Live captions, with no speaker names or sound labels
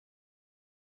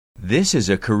This is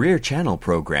a Career Channel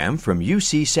program from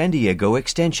UC San Diego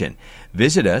Extension.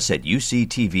 Visit us at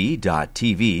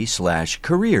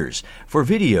uctv.tv/careers for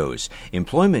videos,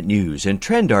 employment news, and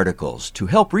trend articles to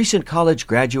help recent college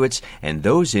graduates and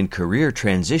those in career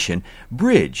transition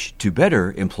bridge to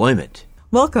better employment.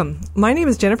 Welcome. My name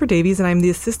is Jennifer Davies, and I'm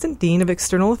the Assistant Dean of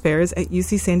External Affairs at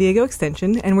UC San Diego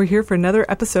Extension, and we're here for another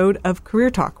episode of Career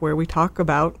Talk, where we talk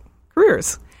about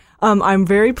careers. I'm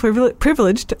very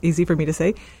privileged, easy for me to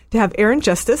say, to have Aaron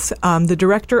Justus, the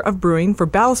Director of Brewing for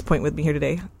Ballast Point, with me here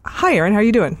today. Hi, Aaron. How are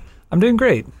you doing? I'm doing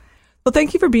great. Well,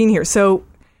 thank you for being here. So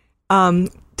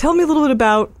tell me a little bit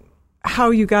about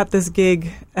how you got this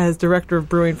gig as Director of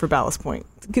Brewing for Ballast Point.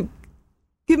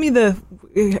 Give me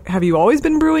have you always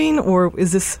been brewing, or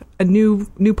is this a new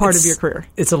part of your career?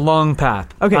 It's a long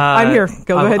path. Okay, I'm here.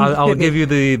 Go ahead. I'll give you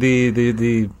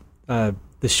the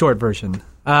short version.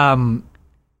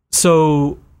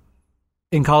 So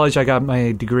in college, I got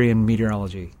my degree in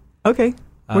meteorology. Okay.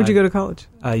 Where'd you go to college?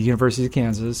 University of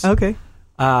Kansas. Okay.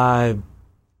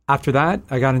 After that,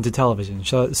 I got into television.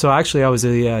 So actually, I was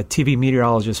a TV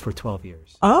meteorologist for 12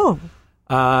 years. Oh.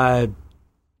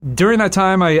 During that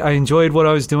time, I enjoyed what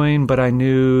I was doing, but I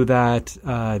knew that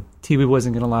TV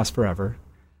wasn't going to last forever.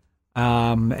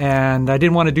 And I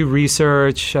didn't want to do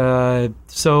research.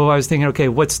 So I was thinking, okay,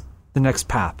 what's the next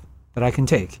path that I can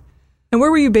take? And where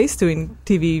were you based doing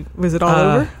TV? Was it all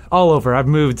over? All over. I've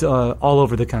moved all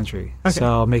over the country. Okay.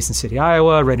 So Mason City,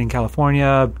 Iowa, Redding,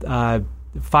 California,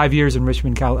 5 years in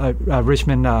Richmond,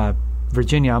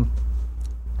 Virginia.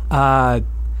 I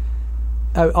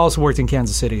also worked in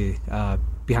Kansas City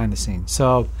behind the scenes.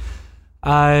 So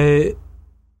I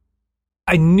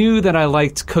knew that I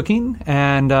liked cooking,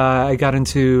 and I got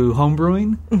into home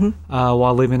brewing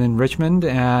while living in Richmond,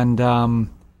 and it all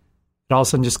of a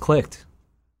sudden just clicked.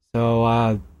 So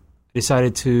I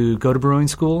decided to go to brewing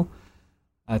school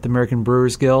at the American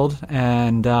Brewers Guild,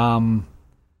 and I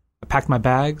packed my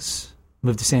bags,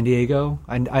 moved to San Diego.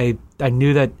 I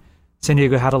knew that San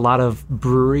Diego had a lot of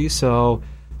breweries, so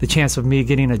the chance of me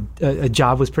getting a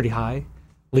job was pretty high,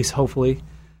 at least hopefully,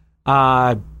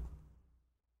 and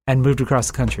moved across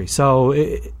the country. So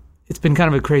it's been kind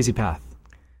of a crazy path.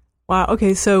 Wow.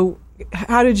 Okay, so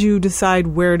how did you decide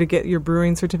where to get your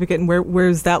brewing certificate, and where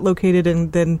is that located,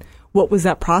 and then what was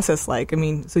that process like? I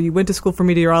mean, so you went to school for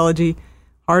meteorology.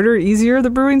 Harder, easier, the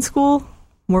brewing school?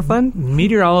 More fun?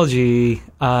 Meteorology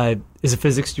is a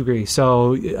physics degree,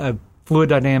 so fluid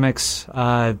dynamics,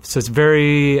 so it's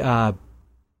very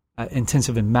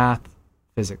intensive in math,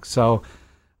 physics. So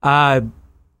back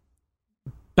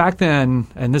then,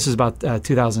 and this is about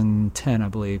 2010, I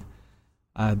believe,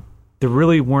 there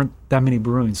really weren't that many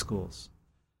brewing schools.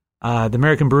 The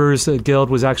American Brewers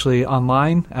Guild was actually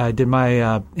online. I did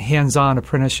my hands-on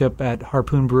apprenticeship at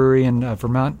Harpoon Brewery in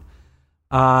Vermont.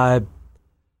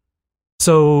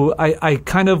 So I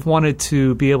kind of wanted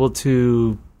to be able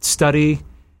to study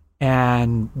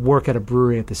and work at a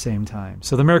brewery at the same time.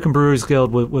 So the American Brewers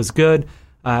Guild was good.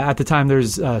 At the time,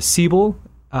 there's Siebel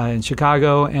in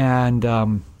Chicago and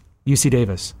UC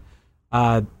Davis.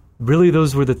 Really,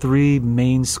 those were the three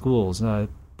main schools. There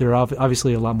are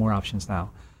obviously a lot more options now.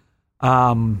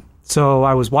 So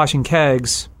I was washing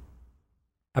kegs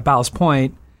at Ballast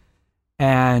Point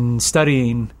and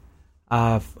studying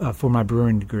for my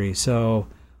brewing degree. So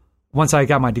once I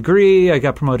got my degree, I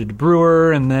got promoted to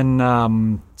brewer, and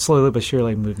then slowly but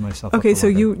surely moved myself up. Okay, so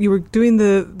you were doing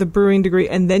the brewing degree,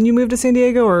 and then you moved to San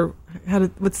Diego, or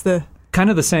what's the... Kind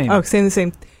of the same. Oh, same the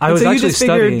same. I was so actually you just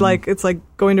figured studying. Like it's like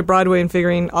going to Broadway and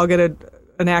figuring I'll get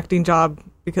an acting job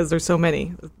because there's so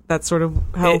many. That's sort of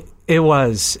how it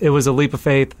was. It was a leap of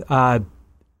faith. It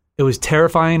was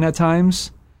terrifying at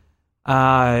times.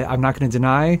 I'm not going to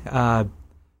deny.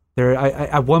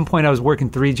 At one point I was working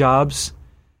 3 jobs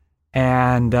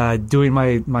and doing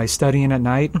my studying at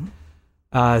night.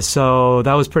 So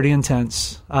that was pretty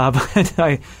intense. But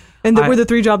were the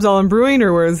 3 jobs all in brewing,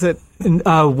 or was it?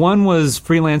 One was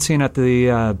freelancing at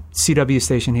the CW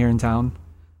station here in town,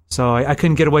 so I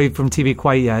couldn't get away from TV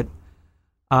quite yet.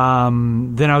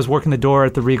 Then I was working the door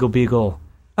at the Regal Beagle.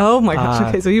 Oh my gosh!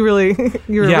 Okay, so you're a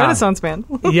Renaissance man.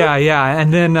 yeah.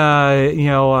 And then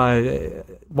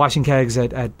washing kegs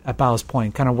at Ballast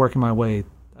Point, kind of working my way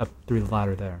up through the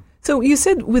ladder there. So you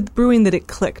said with brewing that it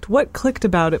clicked. What clicked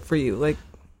about it for you? Like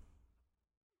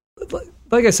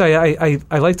I say, I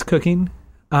liked cooking.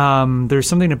 There's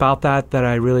something about that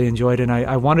I really enjoyed, and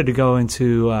I wanted to go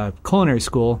into culinary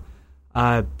school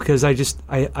because I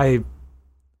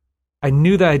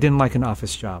knew that I didn't like an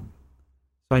office job.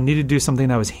 So I needed to do something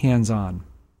that was hands-on.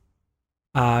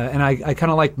 And I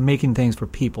kind of like making things for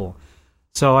people.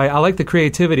 So I like the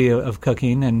creativity of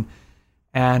cooking,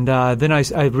 And then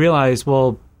I realized,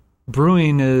 well,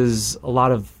 brewing is a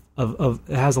lot of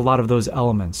it has a lot of those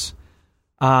elements.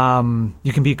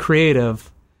 You can be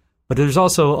creative, but there's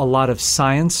also a lot of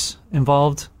science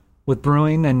involved with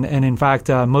brewing. And in fact,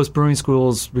 most brewing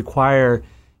schools require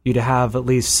you to have at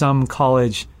least some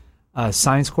college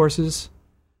science courses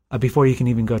before you can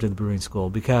even go to the brewing school.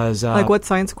 Because like what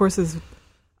science courses?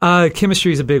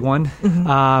 Chemistry is a big one.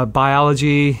 Mm-hmm.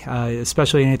 Biology,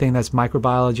 especially anything that's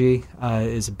microbiology,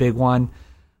 is a big one.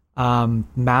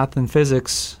 Math and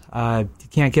physics, you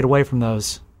can't get away from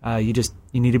those. You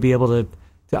need to be able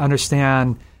to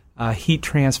understand heat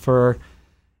transfer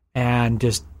and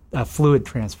just fluid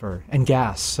transfer and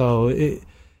gas. So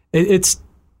it's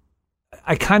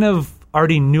I kind of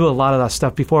already knew a lot of that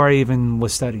stuff before I even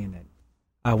was studying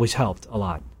it, which helped a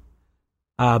lot.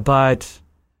 But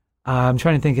I'm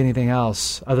trying to think of anything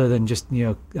else other than just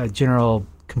general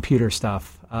computer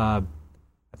stuff. I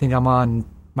think I'm on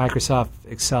Microsoft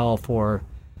Excel for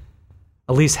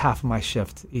at least half of my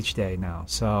shift each day now.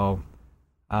 So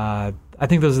I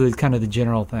think those are kind of the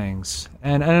general things.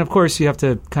 And of course, you have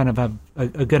to kind of have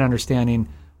a good understanding,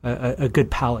 a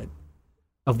good palate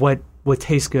of what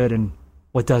tastes good and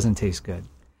what doesn't taste good.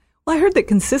 Well, I heard that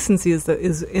consistency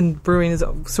is in brewing is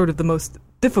sort of the most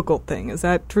difficult thing. Is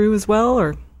that true as well,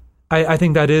 or? I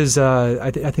think that is.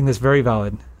 I think that's very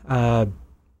valid. I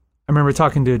remember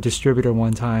talking to a distributor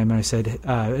one time, and I said,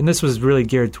 and this was really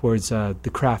geared towards the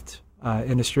craft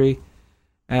industry,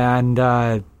 and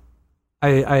I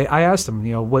asked him,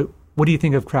 what do you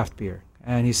think of craft beer?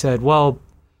 And he said, well,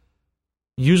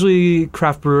 usually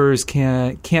craft brewers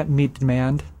can't meet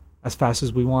demand as fast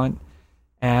as we want,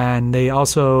 and they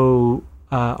also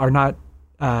are not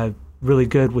really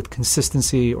good with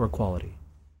consistency or quality.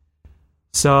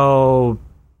 So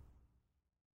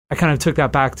I kind of took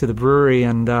that back to the brewery,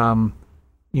 and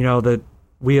that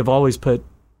we have always put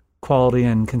quality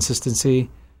and consistency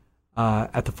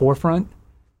at the forefront,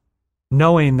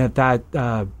 knowing that's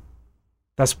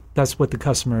what the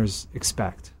customers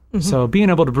expect. Mm-hmm. So being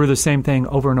able to brew the same thing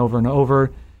over and over and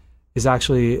over is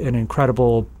actually an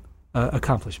incredible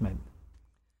accomplishment.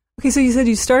 Okay, so you said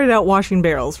you started out washing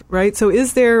barrels, right? So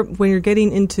is there, when you're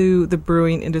getting into the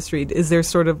brewing industry, is there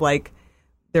sort of like,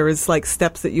 there is like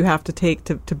steps that you have to take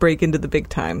to break into the big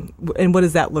time? And what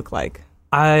does that look like?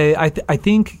 I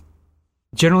think,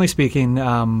 generally speaking, you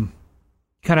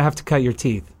kind of have to cut your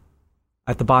teeth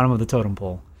at the bottom of the totem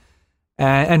pole.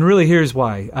 And really, here's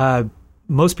why.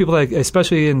 Most people,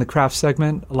 especially in the craft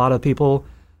segment, a lot of people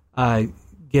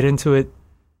get into it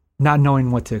not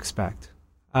knowing what to expect.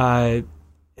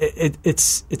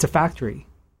 It's a factory.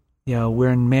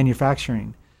 We're in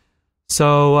manufacturing.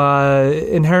 So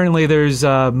inherently, there's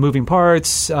moving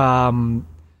parts,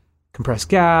 compressed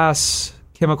gas,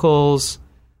 chemicals,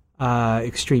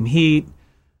 extreme heat.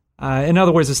 In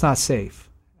other words, it's not safe,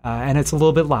 and it's a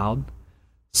little bit loud.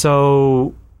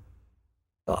 So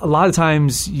a lot of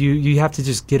times, you have to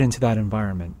just get into that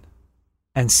environment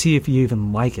and see if you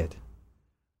even like it.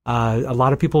 A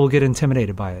lot of people will get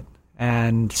intimidated by it,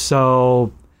 and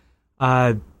so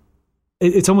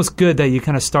it's almost good that you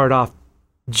kind of start off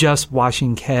just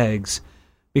washing kegs,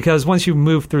 because once you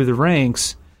move through the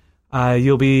ranks,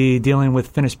 you'll be dealing with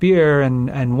finished beer,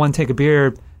 and one tank of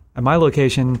beer at my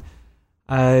location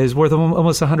is worth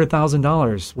almost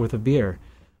 $100,000 worth of beer.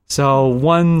 So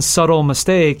one subtle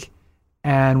mistake,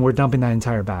 and we're dumping that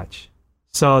entire batch.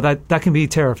 So that can be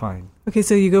terrifying. Okay,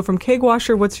 so you go from keg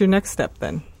washer. What's your next step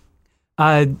then?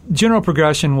 General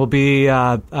progression will be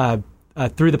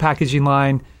through the packaging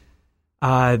line.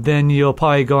 Then you'll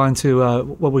probably go into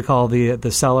what we call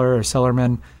the cellar or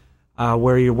cellarman,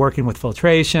 where you're working with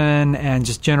filtration and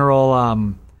just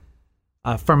general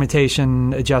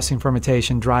fermentation, adjusting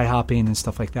fermentation, dry hopping and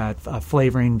stuff like that,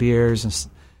 flavoring beers.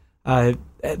 And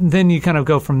then you kind of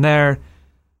go from there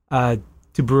to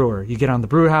brewer. You get on the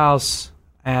brew house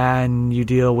and you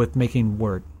deal with making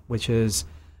wort, which is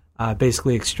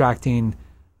basically extracting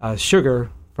sugar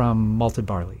from malted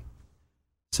barley.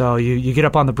 So you get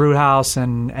up on the brew house,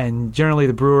 and generally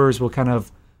the brewers will kind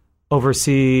of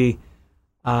oversee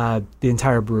the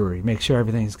entire brewery, make sure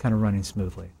everything's kind of running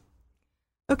smoothly.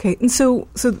 Okay, and so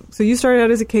you started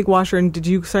out as a keg washer, and did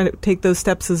you take those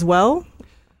steps as well?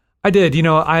 I did.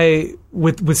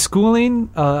 With schooling,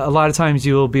 a lot of times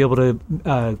you'll be able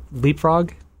to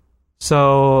leapfrog.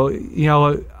 So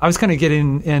I was kind of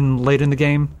getting in late in the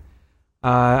game.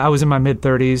 I was in my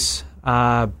mid-30s.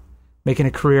 Making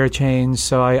a career change,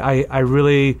 so I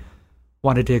really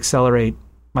wanted to accelerate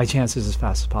my chances as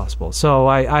fast as possible. So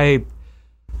I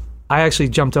actually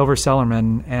jumped over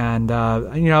cellarman, and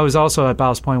I was also at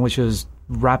Ballast Point, which was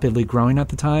rapidly growing at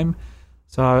the time.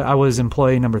 So I was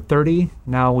employee number 30.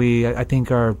 Now I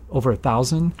think, are over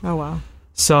 1,000. Oh, wow.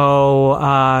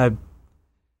 So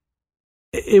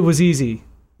it was easy.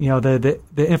 The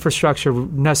infrastructure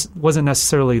wasn't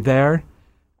necessarily there,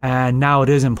 and now it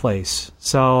is in place.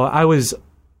 So I was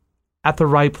at the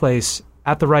right place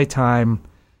at the right time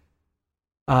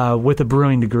with a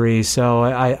brewing degree. So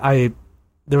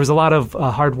there was a lot of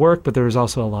hard work, but there was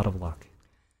also a lot of luck.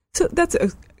 So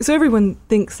so everyone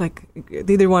thinks like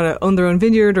they either want to own their own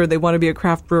vineyard or they want to be a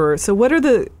craft brewer. So what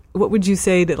would you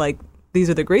say that, like, these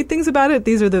are the great things about it?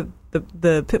 These are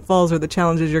the pitfalls or the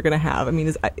challenges you're going to have? I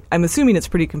mean, I'm assuming it's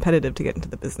pretty competitive to get into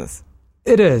the business.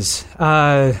 It is.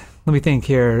 Let me think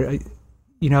here.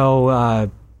 In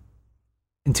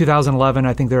 2011,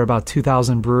 I think there were about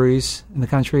 2,000 breweries in the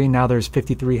country. Now there's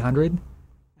 5,300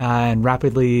 and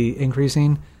rapidly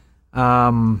increasing.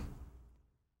 In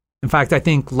fact, I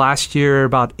think last year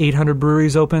about 800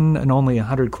 breweries opened and only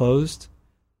 100 closed.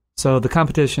 So the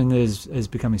competition is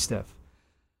becoming stiff.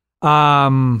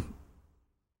 But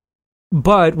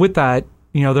with that,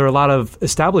 there are a lot of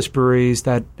established breweries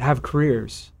that have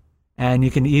careers, and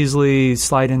you can easily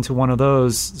slide into one of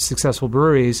those successful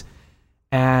breweries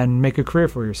and make a career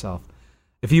for yourself.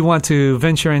 If you want to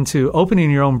venture into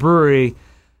opening your own brewery,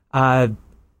 that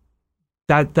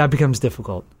becomes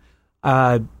difficult.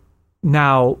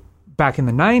 Now, back in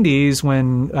the 90s,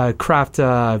 when craft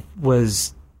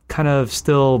was kind of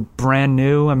still brand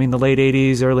new, I mean, the late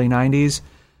 80s, early 90s,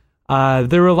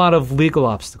 there were a lot of legal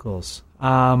obstacles.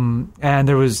 And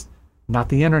there was not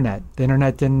the internet. The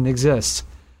internet didn't exist.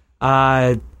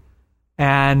 And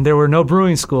there were no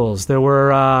brewing schools. There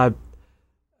were,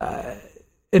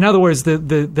 in other words,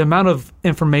 the amount of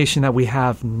information that we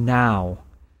have now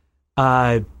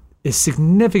is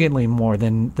significantly more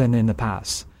than in the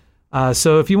past.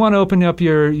 So if you want to open up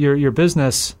your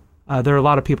business, there are a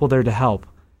lot of people there to help.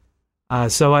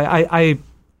 So I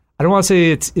don't want to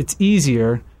say it's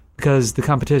easier because the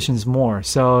competition is more.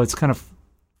 So it's kind of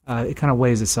it kind of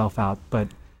weighs itself out. But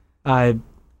I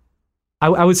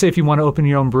would say if you want to open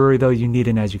your own brewery, though, you need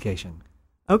an education.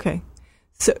 Okay.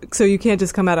 So you can't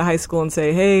just come out of high school and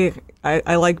say, hey,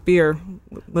 I like beer.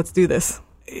 Let's do this.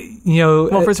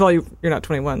 Well, first of all, you're not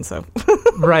 21, so.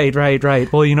 Right.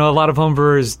 Well, a lot of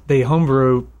homebrewers, they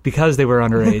homebrew because they were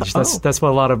underage. That's what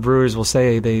a lot of brewers will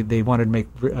say. They wanted to make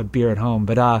a beer at home.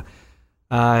 But,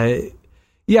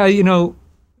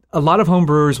 a lot of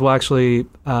homebrewers will actually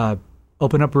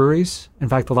open up breweries. In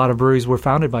fact, a lot of breweries were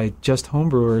founded by just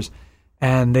homebrewers,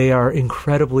 and they are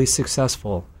incredibly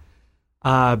successful.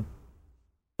 But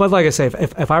like I say,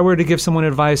 if I were to give someone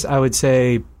advice, I would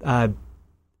say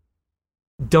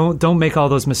don't make all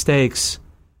those mistakes.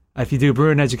 If you do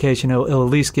brewing education, it'll at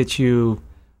least get you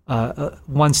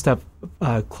one step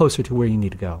closer to where you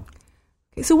need to go.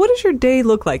 Okay, so what does your day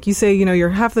look like? You say, you're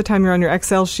half the time you're on your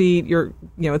Excel sheet,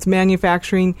 it's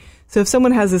manufacturing. So if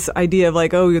someone has this idea of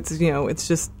like, it's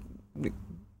just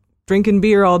drinking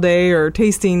beer all day or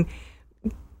tasting,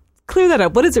 clear that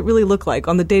up. What does it really look like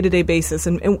on the day-to-day basis,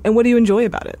 and what do you enjoy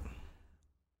about it?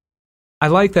 I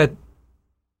like that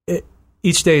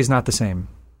each day is not the same.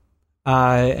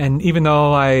 And even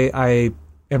though I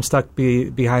am stuck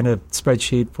behind a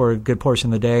spreadsheet for a good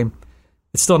portion of the day,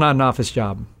 it's still not an office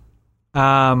job.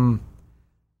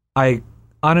 I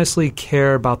honestly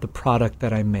care about the product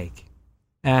that I make.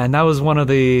 And that was one of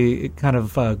the kind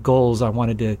of goals I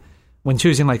wanted to, when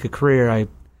choosing like a career, I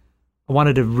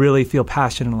wanted to really feel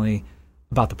passionately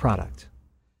about the product.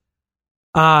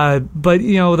 But,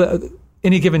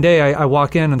 any given day I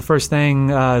walk in and the first thing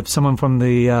someone from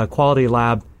the quality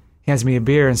lab hands me a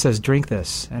beer and says, drink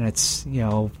this. And it's,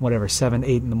 7,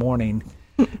 8 in the morning.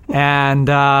 And,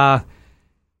 I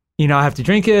have to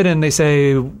drink it, and they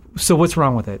say, so what's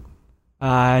wrong with it?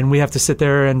 And we have to sit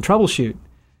there and troubleshoot.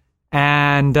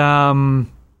 And, so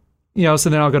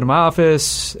then I'll go to my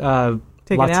office. Take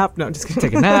a nap? No, just kidding.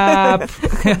 Take a nap.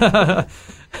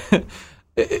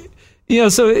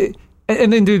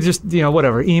 And then do just,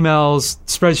 whatever, emails,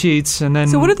 spreadsheets, and then...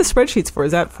 So what are the spreadsheets for?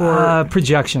 Is that for...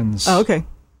 projections. Oh, okay.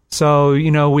 So,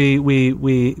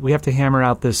 we have to hammer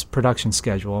out this production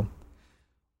schedule,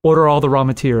 order all the raw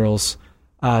materials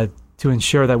to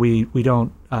ensure that we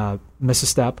don't miss a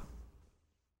step.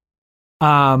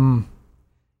 And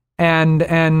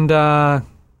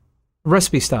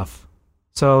recipe stuff.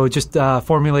 So just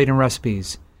formulating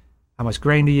recipes, how much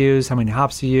grain to use, how many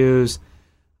hops to use,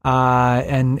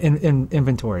 and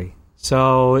inventory.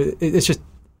 So it's just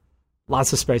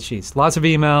lots of spreadsheets, lots of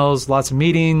emails, lots of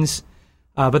meetings.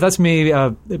 But that's me,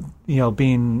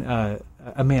 being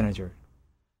a manager.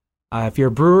 If you're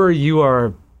a brewer, you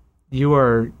are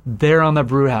there on the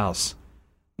brew house,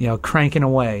 cranking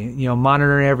away,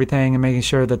 monitoring everything and making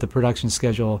sure that the production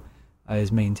schedule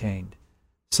is maintained.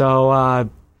 So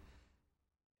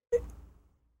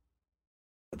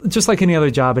just like any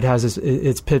other job, it has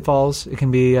its pitfalls. It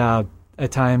can be at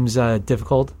times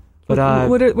difficult. But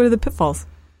what are the pitfalls?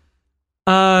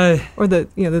 Or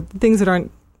the things that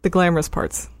aren't the glamorous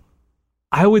parts?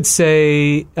 I would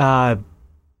say, and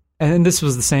this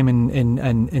was the same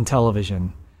in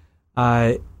television.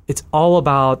 It's all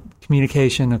about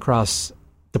communication across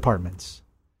departments.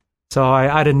 So I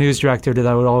had a news director that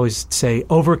I would always say,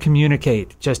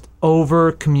 over-communicate, just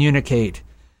over-communicate.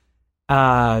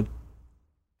 So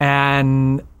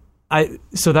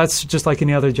that's just like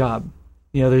any other job.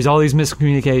 There's all these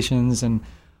miscommunications and,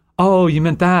 oh, you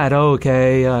meant that. Oh,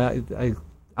 okay. I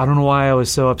don't know why I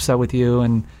was so upset with you.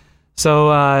 And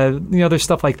so, there's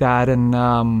stuff like that. And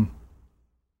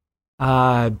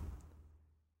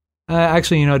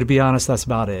actually, to be honest, that's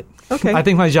about it. Okay. I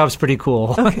think my job's pretty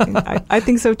cool. Okay. I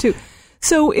think so too.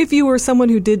 So if you were someone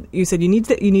who you said you need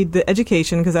the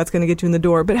education because that's going to get you in the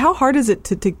door, but how hard is it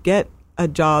to get a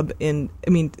job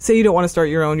say you don't want to start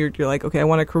your own, you're like, okay, I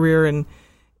want a career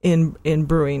in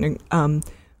brewing.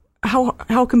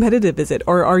 How competitive is it?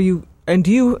 Or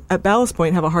do you at Ballast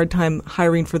Point have a hard time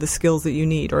hiring for the skills that you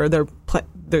need, or are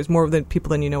there's more than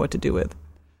people than you know what to do with?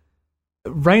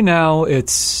 Right now,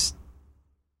 it's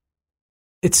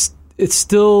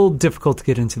still difficult to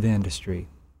get into the industry.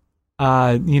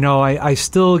 I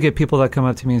still get people that come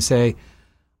up to me and say,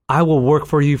 I will work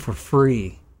for you for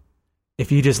free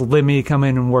if you just let me come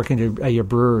in and work at your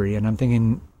brewery. And I'm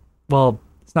thinking, well,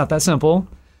 it's not that simple.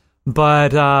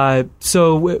 But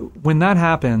so when that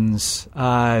happens,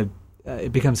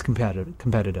 it becomes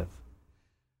competitive.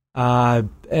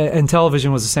 And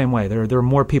television was the same way. There are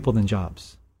more people than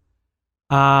jobs.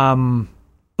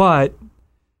 But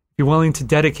if you're willing to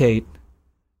dedicate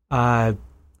a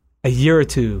year or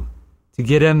two to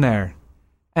get in there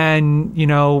and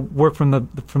work from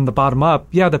the bottom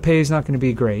up, the pay is not going to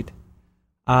be great.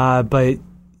 But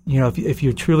if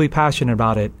you're truly passionate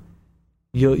about it,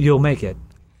 you'll make it.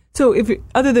 So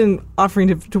other than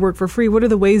offering to work for free, what are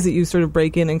the ways that you sort of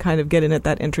break in and kind of get in at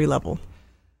that entry level?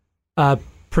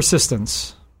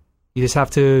 Persistence. You just have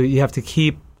to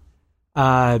keep.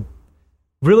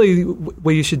 Really,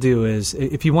 what you should do is,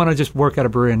 if you want to just work at a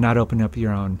brewery and not open up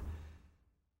your own,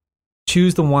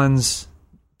 choose the ones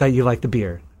that you like the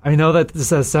beer. I know that this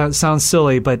sounds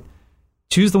silly, but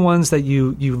choose the ones that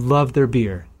you love their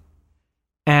beer.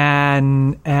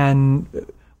 And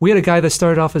we had a guy that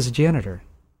started off as a janitor.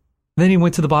 Then he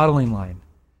went to the bottling line.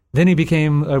 Then he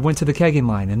went to the kegging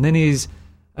line, and then he's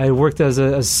worked as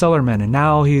a cellarman, and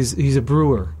now he's a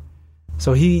brewer.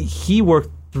 So he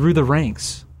worked through the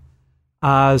ranks.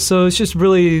 So it's just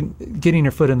really getting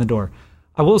your foot in the door.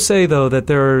 I will say though that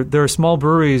there are small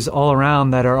breweries all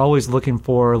around that are always looking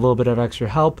for a little bit of extra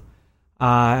help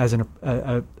as an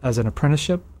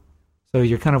apprenticeship. So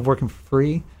you're kind of working for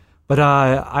free. But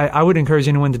I would encourage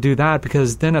anyone to do that,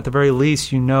 because then at the very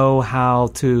least you know how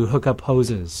to hook up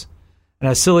hoses. And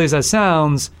as silly as that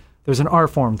sounds, there's an art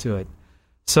form to it.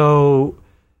 So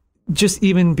just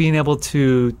even being able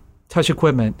to touch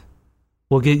equipment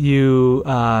will get you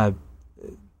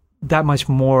that much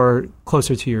more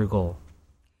closer to your goal.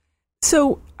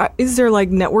 So is there like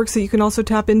networks that you can also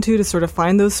tap into to sort of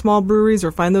find those small breweries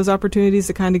or find those opportunities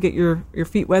to kind of get your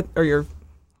feet wet or your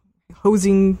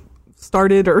hosing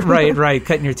started? Or right,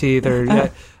 cutting your teeth.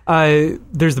 Or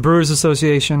there's the Brewers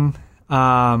Association,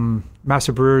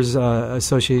 Master Brewers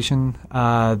Association.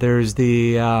 There's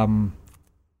the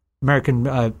American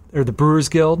or the Brewers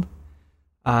Guild,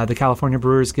 the California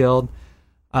Brewers Guild.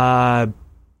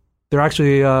 They're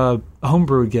actually a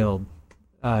homebrew guild,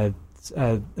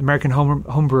 American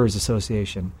Homebrewers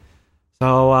Association.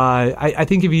 So I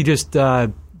think if you just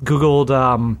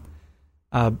Googled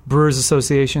Brewers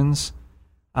Associations,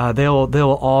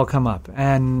 they'll all come up.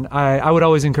 And I would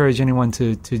always encourage anyone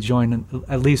to join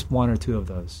at least one or two of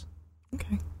those.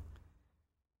 Okay.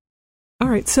 All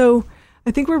right. So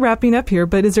I think we're wrapping up here,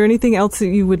 but is there anything else that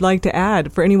you would like to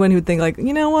add for anyone who'd think like,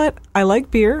 you know what, I like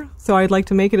beer, so I'd like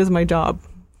to make it as my job?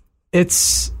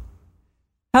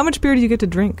 How much beer do you get to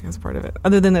drink as part of it,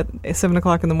 other than at 7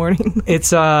 o'clock in the morning?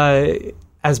 It's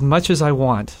as much as I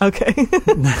want. Okay.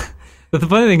 But the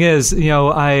funny thing is,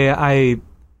 I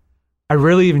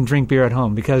rarely even drink beer at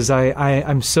home, because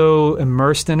I'm so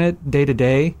immersed in it day to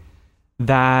day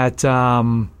that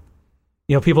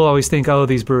people always think, oh,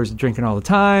 these brewers are drinking all the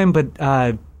time,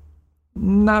 but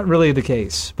not really the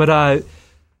case. But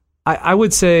I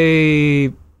would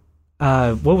say,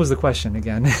 what was the question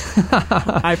again?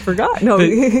 I forgot. No.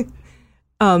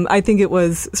 I think it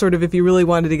was sort of, if you really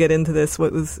wanted to get into this,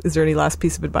 is there any last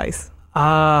piece of advice?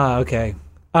 Okay.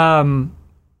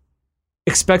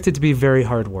 Expect it to be very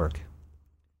hard work.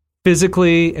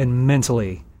 Physically and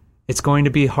mentally, it's going to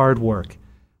be hard work.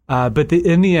 But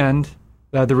in the end,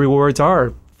 the rewards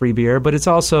are free beer, but it's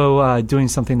also doing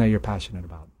something that you're passionate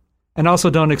about. And also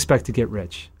don't expect to get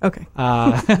rich. Okay.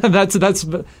 That's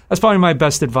probably my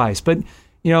best advice. But,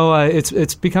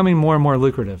 it's becoming more and more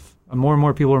lucrative. More and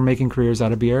more people are making careers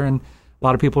out of beer, and a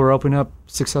lot of people are opening up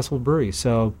successful breweries.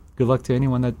 So good luck to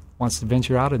anyone that wants to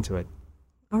venture out into it.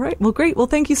 All right. Well, great. Well,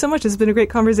 thank you so much. It's been a great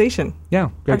conversation. Yeah,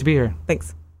 great to be here.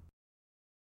 Thanks.